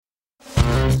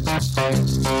So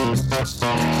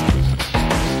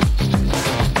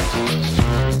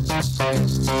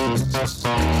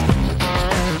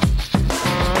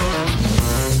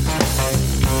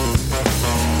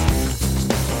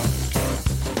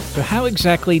how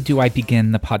exactly do I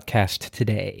begin the podcast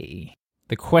today?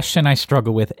 The question I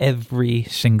struggle with every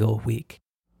single week.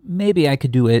 Maybe I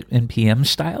could do it in PM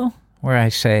style, where I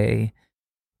say,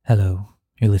 hello,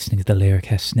 you're listening to the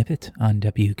Lyricast Snippet on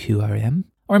WQRM.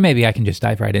 Or maybe I can just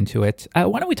dive right into it.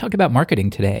 Why don't we talk about marketing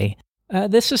today?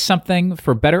 This is something,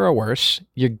 for better or worse,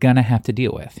 you're going to have to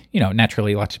deal with.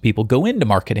 Naturally, lots of people go into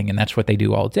marketing, and that's what they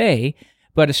do all day.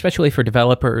 But especially for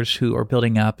developers who are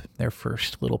building up their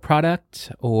first little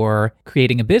product or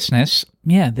creating a business,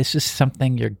 this is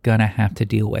something you're going to have to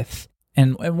deal with.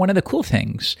 And one of the cool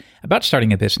things about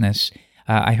starting a business,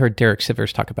 I heard Derek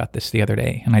Sivers talk about this the other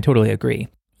day, and I totally agree.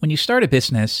 When you start a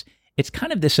business, it's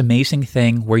kind of this amazing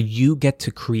thing where you get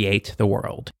to create the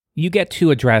world. You get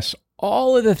to address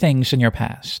all of the things in your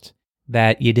past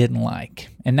that you didn't like.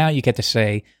 And now you get to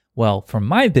say, well, for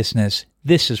my business,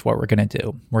 this is what we're going to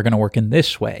do. We're going to work in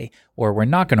this way, or we're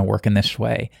not going to work in this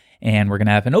way. And we're going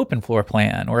to have an open floor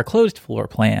plan or a closed floor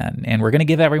plan. And we're going to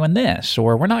give everyone this,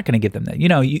 or we're not going to give them that.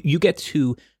 You get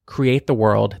to create the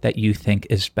world that you think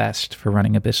is best for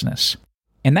running a business.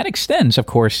 And that extends, of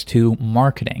course, to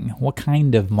marketing. What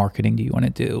kind of marketing do you want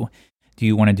to do? Do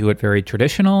you want to do it very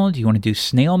traditional? Do you want to do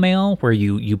snail mail, where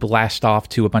you blast off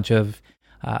to a bunch of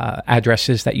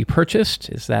addresses that you purchased?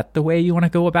 Is that the way you want to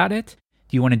go about it?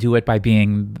 Do you want to do it by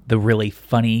being the really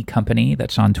funny company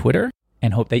that's on Twitter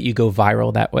and hope that you go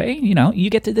viral that way? You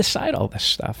get to decide all this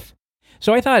stuff.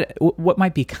 So I thought what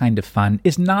might be kind of fun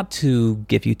is not to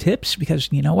give you tips, because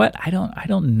you know what? I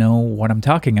don't know what I'm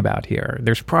talking about here.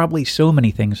 There's probably so many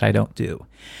things I don't do.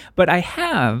 But I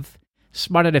have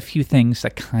spotted a few things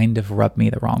that kind of rub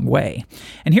me the wrong way.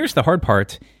 And here's the hard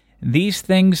part. These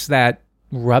things that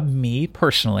rub me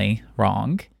personally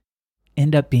wrong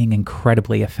end up being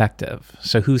incredibly effective.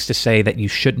 So who's to say that you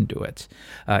shouldn't do it?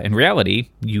 In reality,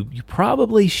 you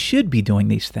probably should be doing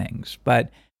these things, but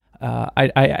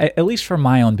I at least for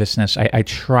my own business, I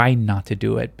try not to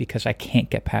do it because I can't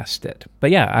get past it.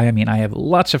 But I have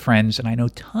lots of friends, and I know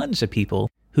tons of people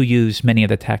who use many of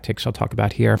the tactics I'll talk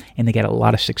about here, and they get a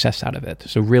lot of success out of it.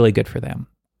 So really good for them.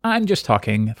 I'm just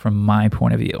talking from my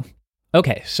point of view.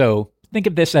 Okay, so think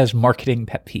of this as marketing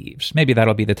pet peeves. Maybe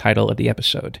that'll be the title of the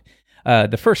episode.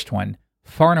 The first one,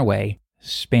 far and away,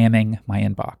 spamming my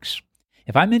inbox.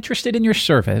 If I'm interested in your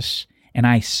service and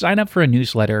I sign up for a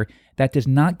newsletter, that does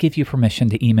not give you permission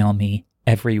to email me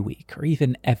every week or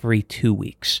even every 2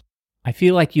 weeks. I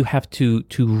feel like you have to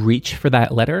reach for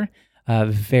that letter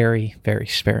very, very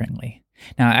sparingly.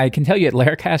 Now, I can tell you at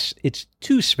Lyricast, it's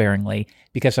too sparingly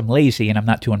because I'm lazy and I'm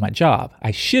not doing my job.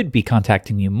 I should be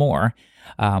contacting you more.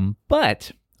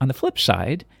 But on the flip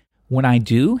side, when I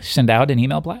do send out an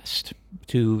email blast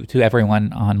to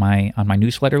everyone on my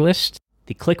newsletter list,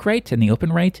 the click rate and the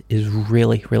open rate is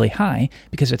really, really high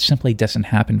because it simply doesn't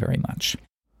happen very much.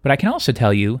 But I can also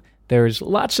tell you there's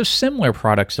lots of similar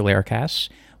products to Lyricast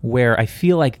where I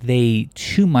feel like they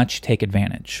too much take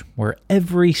advantage, where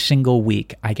every single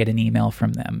week I get an email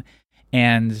from them.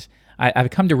 And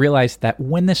I've come to realize that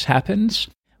when this happens,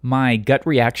 my gut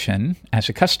reaction as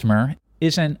a customer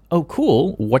isn't, oh,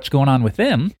 cool, what's going on with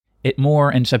them? It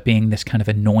more ends up being this kind of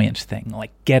annoyance thing, like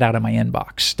get out of my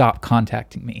inbox, stop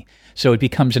contacting me. So it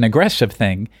becomes an aggressive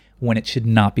thing when it should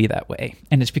not be that way.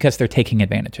 And it's because they're taking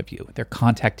advantage of you. They're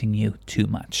contacting you too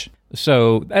much.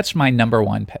 So that's my number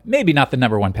one pet, maybe not the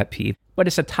number one pet peeve, but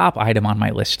it's a top item on my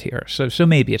list here. So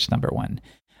maybe it's number one.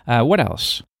 What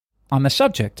else? On the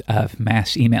subject of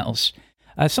mass emails,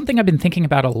 something I've been thinking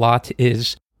about a lot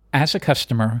is, as a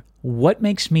customer, what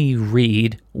makes me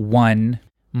read one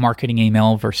marketing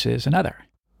email versus another?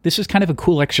 This is kind of a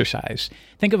cool exercise.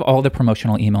 Think of all the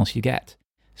promotional emails you get.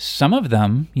 Some of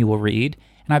them you will read,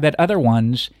 and I bet other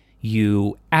ones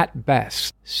you, at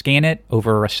best, scan it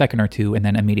over a second or two and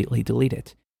then immediately delete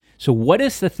it. So what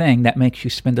is the thing that makes you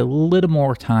spend a little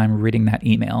more time reading that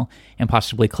email and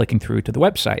possibly clicking through to the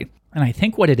website? And I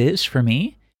think what it is for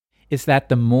me is that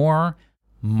the more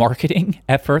marketing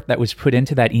effort that was put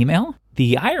into that email,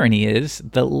 the irony is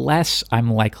the less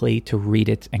I'm likely to read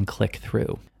it and click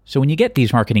through. So when you get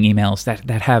these marketing emails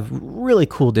that have really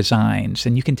cool designs,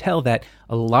 and you can tell that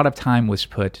a lot of time was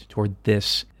put toward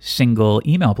this single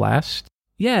email blast,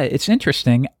 it's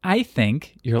interesting. I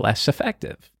think you're less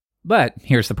effective. But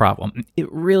here's the problem.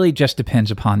 It really just depends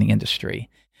upon the industry.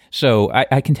 So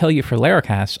I can tell you for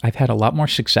Lyricast, I've had a lot more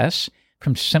success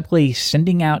from simply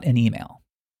sending out an email,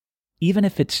 even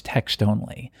if it's text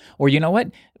only. Or you know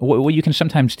what? What you can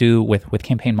sometimes do with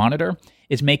Campaign Monitor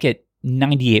is make it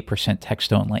 98%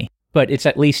 text only, but it's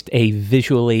at least a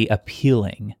visually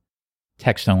appealing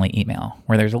text only email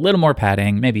where there's a little more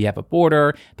padding. Maybe you have a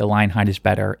border, the line height is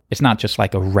better. It's not just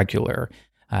like a regular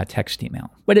text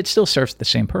email, but it still serves the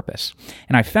same purpose.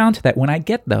 And I found that when I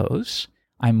get those,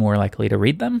 I'm more likely to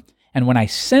read them. And when I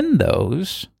send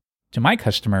those to my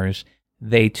customers,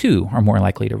 they too are more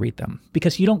likely to read them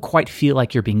because you don't quite feel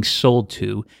like you're being sold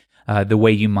to the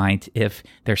way you might if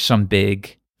there's some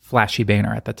big flashy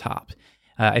banner at the top.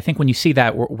 I think when you see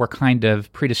that, we're kind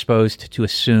of predisposed to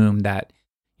assume that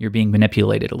you're being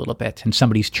manipulated a little bit and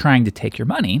somebody's trying to take your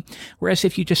money. Whereas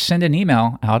if you just send an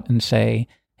email out and say,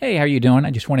 hey, how are you doing?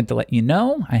 I just wanted to let you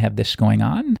know I have this going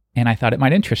on and I thought it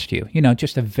might interest you.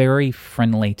 Just a very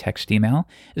friendly text email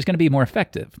is going to be more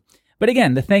effective. But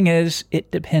again, the thing is,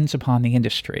 it depends upon the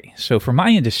industry. So for my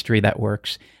industry that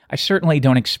works, I certainly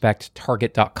don't expect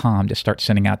Target.com to start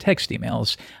sending out text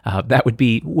emails. That would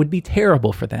be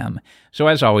terrible for them. So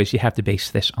as always, you have to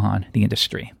base this on the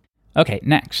industry. Okay,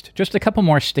 next, just a couple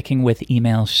more sticking with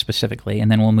emails specifically, and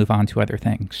then we'll move on to other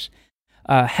things.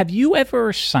 Have you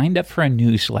ever signed up for a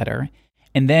newsletter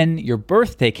and then your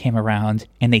birthday came around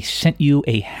and they sent you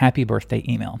a happy birthday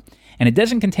email? And it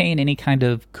doesn't contain any kind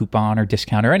of coupon or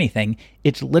discount or anything.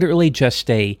 It's literally just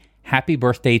a happy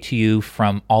birthday to you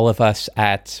from all of us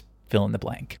at fill in the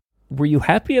blank. Were you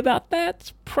happy about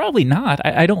that? Probably not.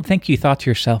 I don't think you thought to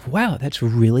yourself, wow, that's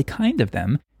really kind of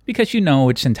them. Because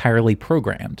it's entirely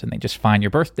programmed and they just find your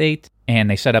birth date and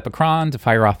they set up a cron to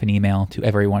fire off an email to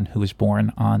everyone who was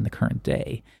born on the current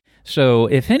day. So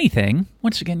if anything,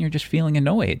 once again, you're just feeling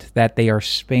annoyed that they are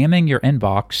spamming your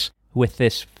inbox with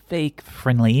this fake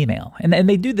friendly email. And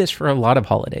they do this for a lot of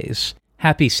holidays.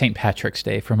 Happy St. Patrick's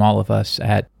Day from all of us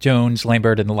at Jones,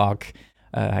 Lambert, and Locke.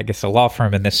 I guess a law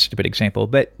firm in this stupid example,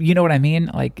 but you know what I mean?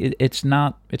 Like it's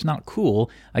not cool.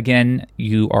 Again,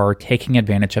 you are taking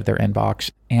advantage of their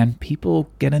inbox and people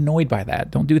get annoyed by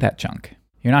that. Don't do that junk.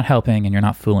 You're not helping and you're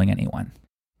not fooling anyone.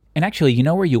 And actually,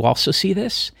 where you also see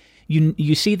this?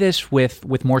 You see this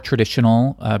with more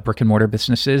traditional brick and mortar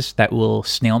businesses that will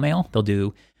snail mail. They'll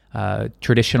do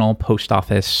traditional post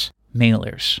office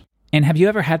mailers. And have you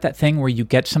ever had that thing where you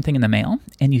get something in the mail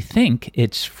and you think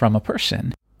it's from a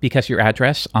person because your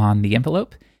address on the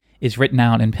envelope is written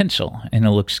out in pencil and it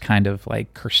looks kind of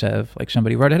like cursive, like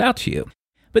somebody wrote it out to you.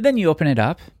 But then you open it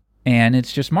up and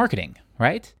it's just marketing,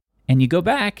 right? And you go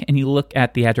back and you look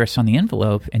at the address on the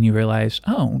envelope and you realize,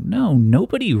 oh no,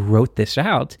 nobody wrote this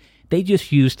out. They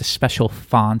just used a special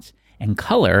font and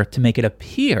color to make it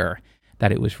appear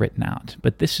that it was written out.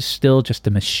 But this is still just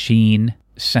a machine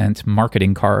sent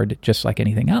marketing card, just like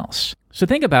anything else. So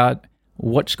think about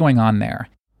what's going on there.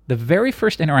 The very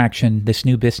first interaction this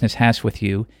new business has with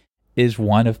you is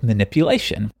one of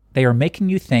manipulation. They are making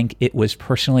you think it was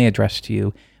personally addressed to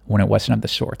you when it wasn't of the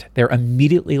sort. They're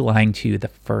immediately lying to you the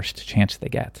first chance they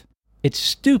get. It's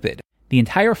stupid. The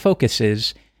entire focus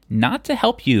is not to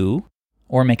help you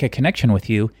or make a connection with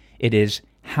you. It is,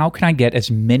 how can I get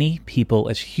as many people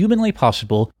as humanly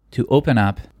possible to open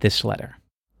up this letter?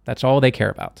 That's all they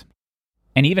care about.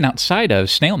 And even outside of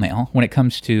snail mail, when it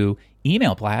comes to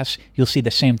email blasts, you'll see the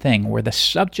same thing where the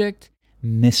subject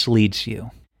misleads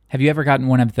you. Have you ever gotten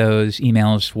one of those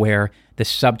emails where the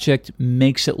subject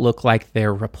makes it look like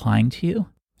they're replying to you,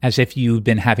 as if you've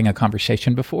been having a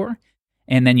conversation before?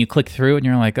 And then you click through and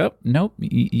you're like, oh, nope,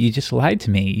 you just lied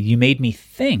to me. You made me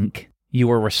think you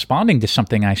were responding to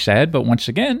something I said, but once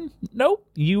again, nope,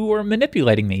 you were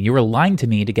manipulating me. You were lying to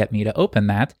me to get me to open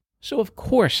that. So of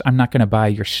course, I'm not going to buy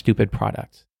your stupid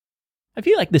product. I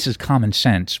feel like this is common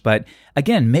sense, but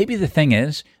again, maybe the thing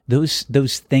is, those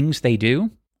things they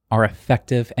do are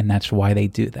effective and that's why they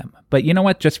do them. But you know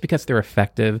what? Just because they're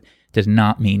effective does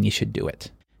not mean you should do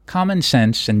it. Common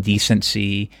sense and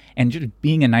decency and just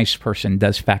being a nice person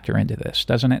does factor into this,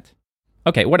 doesn't it?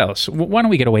 Okay, what else? Why don't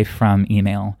we get away from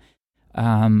email?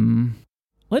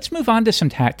 Let's move on to some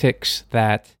tactics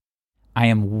that I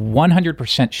am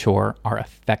 100% sure are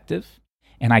effective,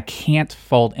 and I can't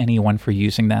fault anyone for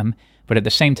using them. But at the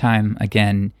same time,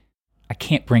 again, I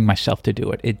can't bring myself to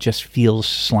do it. It just feels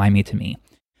slimy to me.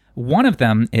 One of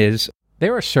them is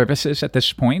there are services at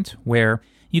this point where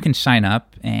you can sign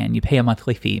up and you pay a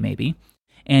monthly fee maybe,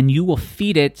 and you will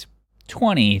feed it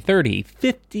 20, 30,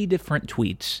 50 different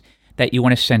tweets that you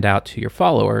want to send out to your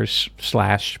followers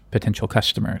 / potential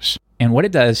customers. And what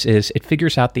it does is it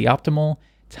figures out the optimal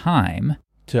time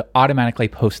to automatically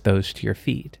post those to your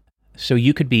feed. So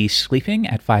you could be sleeping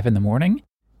at 5 a.m,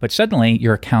 but suddenly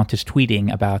your account is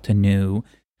tweeting about a new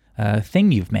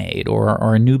thing you've made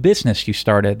or a new business you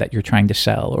started that you're trying to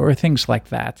sell or things like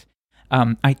that.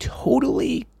 I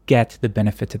totally get the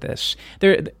benefit to this.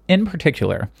 There, in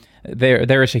particular,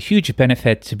 there is a huge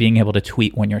benefit to being able to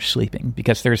tweet when you're sleeping,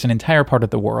 because there's an entire part of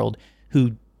the world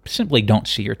who simply don't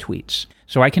see your tweets.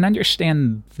 So I can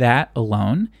understand that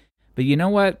alone. But you know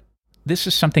what? This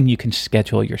is something you can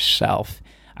schedule yourself.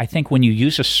 I think when you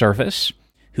use a service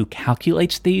who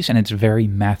calculates these, and it's very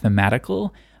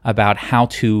mathematical about how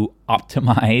to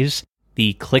optimize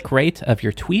the click rate of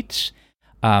your tweets,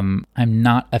 I'm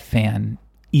not a fan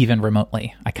even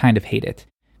remotely. I kind of hate it.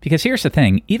 Because here's the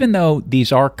thing, even though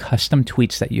these are custom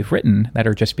tweets that you've written that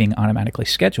are just being automatically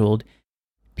scheduled,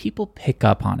 people pick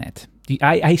up on it.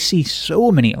 I see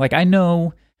so many, like I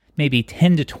know maybe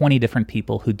 10 to 20 different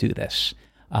people who do this.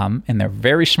 And they're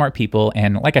very smart people.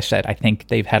 And like I said, I think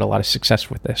they've had a lot of success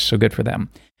with this, so good for them.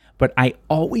 But I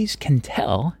always can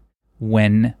tell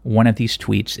when one of these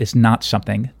tweets is not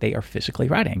something they are physically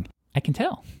writing. I can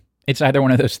tell. It's either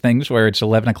one of those things where it's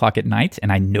 11 o'clock at night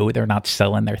and I know they're not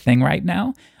selling their thing right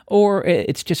now, or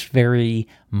it's just very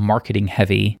marketing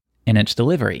heavy in its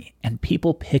delivery. And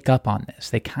people pick up on this.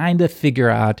 They kind of figure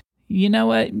out, you know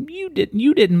what, you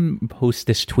didn't post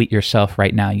this tweet yourself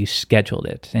right now. You scheduled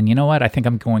it. And you know what? I think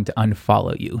I'm going to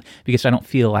unfollow you because I don't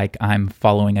feel like I'm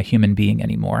following a human being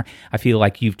anymore. I feel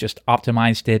like you've just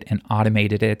optimized it and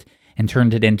automated it and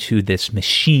turned it into this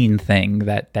machine thing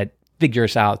that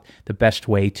figures out the best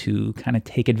way to kind of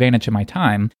take advantage of my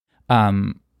time.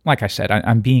 Like I said,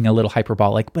 I'm being a little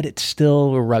hyperbolic, but it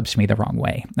still rubs me the wrong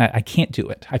way. I can't do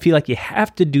it. I feel like you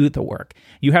have to do the work.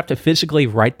 You have to physically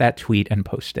write that tweet and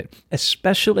post it,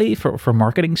 especially for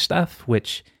marketing stuff,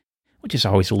 which is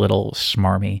always a little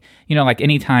smarmy. You know, like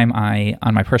anytime I,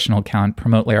 on my personal account,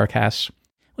 promote Laracast,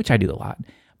 which I do a lot,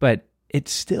 but it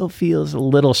still feels a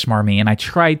little smarmy, and I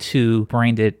try to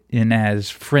brand it in as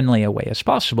friendly a way as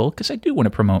possible because I do want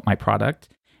to promote my product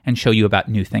and show you about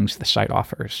new things the site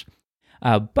offers.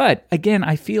 But again,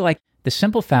 I feel like the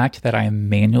simple fact that I am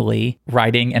manually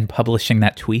writing and publishing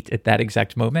that tweet at that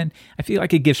exact moment, I feel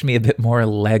like it gives me a bit more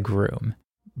leg room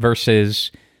versus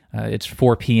it's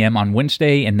 4 p.m. on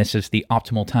Wednesday and this is the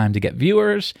optimal time to get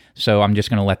viewers. So I'm just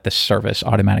going to let the service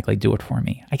automatically do it for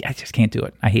me. I just can't do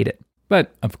it. I hate it.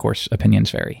 But of course, opinions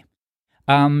vary.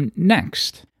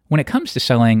 Next, when it comes to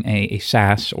selling a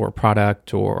SaaS or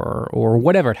product or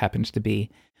whatever it happens to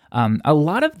be, a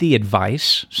lot of the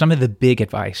advice, some of the big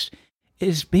advice,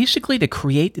 is basically to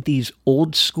create these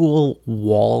old school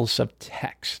walls of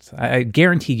text. I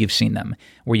guarantee you've seen them,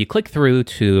 where you click through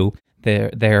to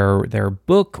their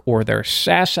book or their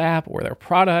SaaS app or their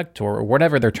product or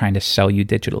whatever they're trying to sell you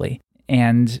digitally.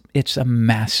 And it's a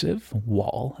massive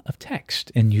wall of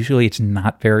text. And usually it's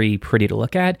not very pretty to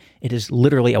look at. It is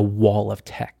literally a wall of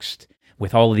text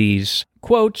with all of these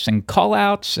quotes and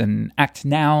call-outs and act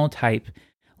now type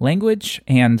language.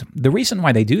 And the reason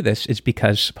why they do this is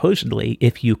because supposedly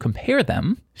if you compare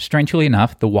them, strangely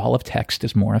enough, the wall of text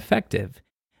is more effective.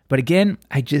 But again,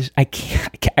 I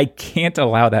can't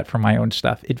allow that for my own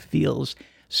stuff. It feels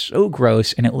so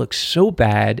gross and it looks so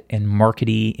bad and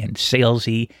markety and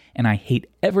salesy, and I hate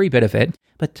every bit of it,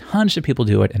 but tons of people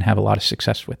do it and have a lot of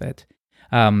success with it.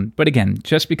 But again,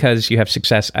 just because you have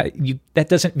success, that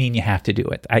doesn't mean you have to do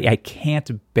it. I can't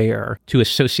bear to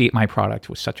associate my product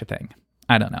with such a thing.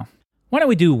 I don't know. Why don't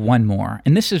we do one more?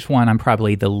 And this is one I'm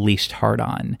probably the least hard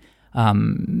on.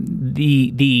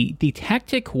 The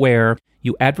tactic where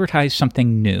you advertise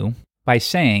something new by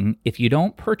saying, if you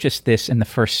don't purchase this in the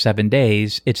first 7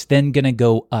 days, it's then going to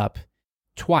go up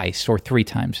twice or 3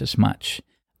 times as much.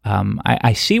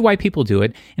 I see why people do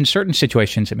it. In certain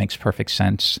situations, it makes perfect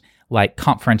sense, like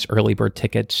conference early bird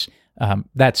tickets.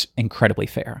 That's incredibly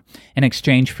fair. In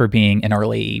exchange for being an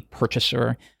early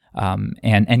purchaser,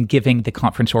 and giving the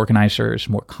conference organizers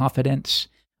more confidence,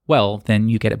 well, then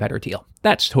you get a better deal.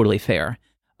 That's totally fair.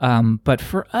 But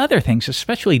for other things,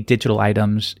 especially digital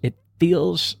items, it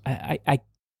feels, I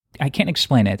can't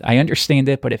explain it. I understand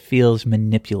it, but it feels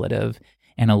manipulative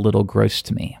and a little gross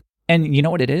to me. And you know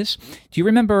what it is? Do you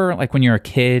remember like when you're a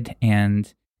kid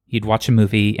and you'd watch a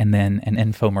movie and then an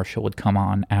infomercial would come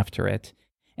on after it?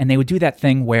 And they would do that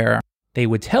thing where they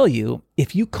would tell you,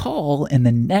 if you call in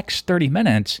the next 30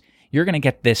 minutes, you're going to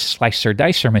get this slicer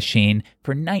dicer machine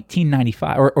for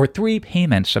 $19.95 or 3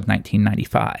 payments of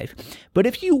 $19.95. But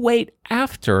if you wait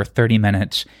after 30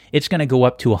 minutes, it's going to go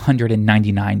up to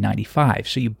 $199.95.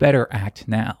 So you better act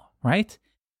now, right?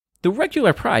 The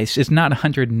regular price is not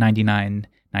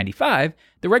 $199.95.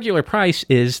 The regular price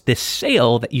is this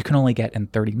sale that you can only get in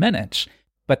 30 minutes.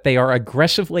 But they are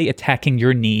aggressively attacking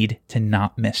your need to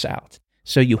not miss out.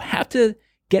 So you have to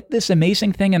get this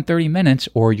amazing thing in 30 minutes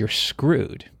or you're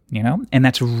screwed, you know? And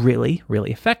that's really,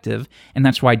 really effective. And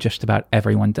that's why just about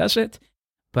everyone does it.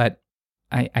 But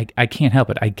I can't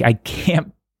help it. I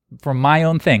can't for my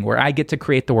own thing where I get to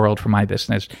create the world for my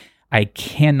business, I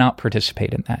cannot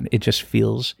participate in that. It just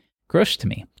feels gross to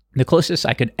me. The closest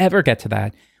I could ever get to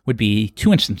that would be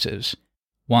 2 instances.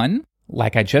 One,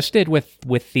 like I just did with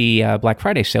the Black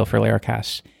Friday sale for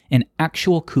Laracast, an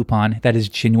actual coupon that is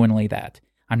genuinely that.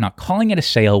 I'm not calling it a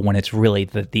sale when it's really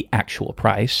the actual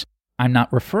price. I'm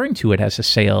not referring to it as a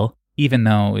sale, even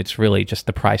though it's really just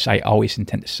the price I always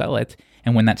intend to sell it.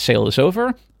 And when that sale is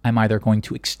over, I'm either going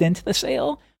to extend the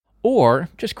sale or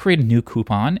just create a new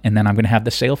coupon, and then I'm going to have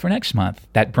the sale for next month.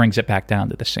 That brings it back down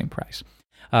to the same price.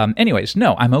 Anyways,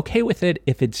 no, I'm okay with it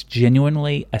if it's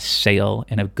genuinely a sale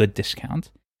and a good discount.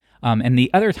 And the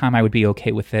other time I would be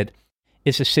okay with it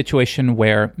is a situation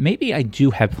where maybe I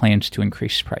do have plans to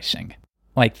increase pricing.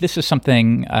 Like this is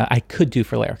something I could do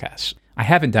for Laracast. I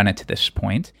haven't done it to this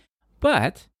point,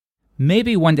 but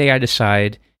maybe one day I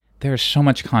decide there's so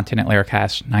much content at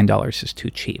Laracast, $9 is too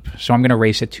cheap. So I'm going to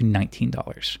raise it to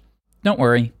 $19. Don't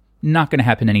worry, not going to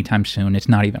happen anytime soon. It's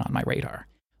not even on my radar.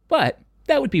 But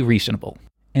that would be reasonable.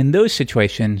 In those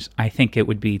situations, I think it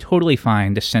would be totally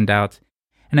fine to send out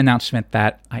an announcement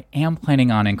that I am planning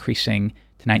on increasing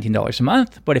to $19 a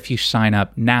month, but if you sign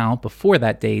up now before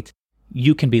that date,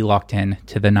 you can be locked in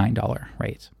to the $9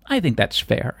 rate. I think that's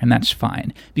fair and that's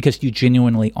fine because you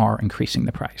genuinely are increasing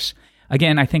the price.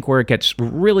 Again, I think where it gets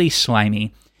really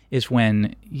slimy is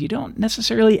when you don't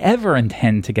necessarily ever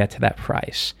intend to get to that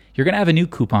price. You're going to have a new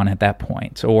coupon at that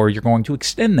point, or you're going to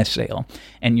extend the sale,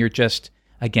 and you're just,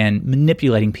 again,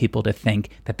 manipulating people to think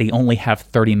that they only have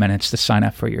 30 minutes to sign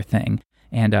up for your thing.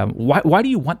 And why do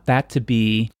you want that to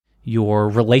be your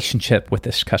relationship with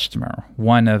this customer?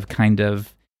 One of kind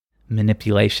of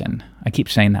manipulation. I keep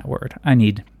saying that word. I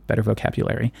need better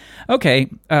vocabulary. Okay,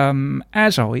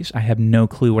 as always, I have no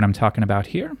clue what I'm talking about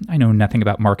here. I know nothing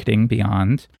about marketing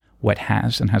beyond what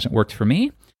has and hasn't worked for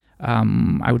me.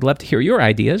 I would love to hear your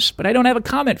ideas, but I don't have a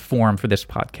comment form for this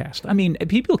podcast. I mean,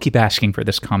 people keep asking for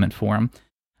this comment form.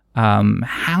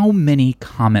 How many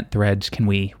comment threads can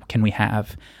we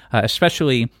have?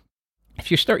 Especially if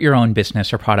you start your own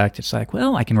business or product, it's like,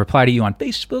 well, I can reply to you on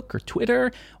Facebook or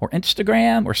Twitter or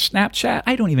Instagram or Snapchat.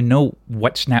 I don't even know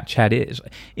what Snapchat is.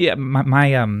 Yeah,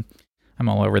 I'm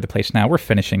all over the place now. We're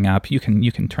finishing up. You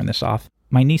can turn this off.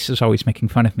 My niece is always making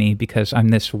fun of me because I'm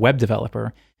this web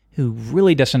developer who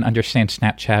really doesn't understand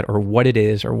Snapchat or what it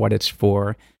is or what it's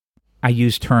for. I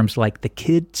use terms like the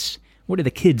kids. What are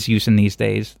the kids using these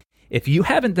days? If you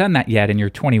haven't done that yet and you're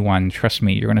 21, trust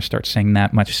me, you're going to start saying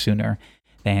that much sooner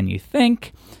than you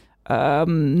think.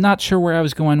 Not sure where I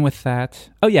was going with that.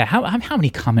 Oh yeah, how many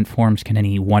comment forms can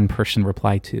any one person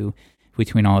reply to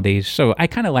between all of these? So I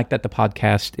kind of like that the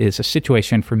podcast is a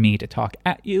situation for me to talk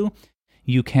at you.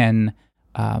 You can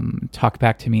talk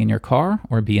back to me in your car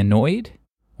or be annoyed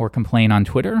or complain on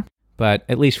Twitter, but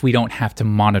at least we don't have to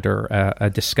monitor a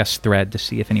discuss thread to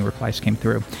see if any replies came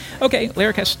through. Okay,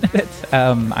 Laracast Snippet.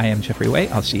 I am Jeffrey Way.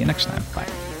 I'll see you next time.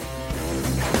 Bye.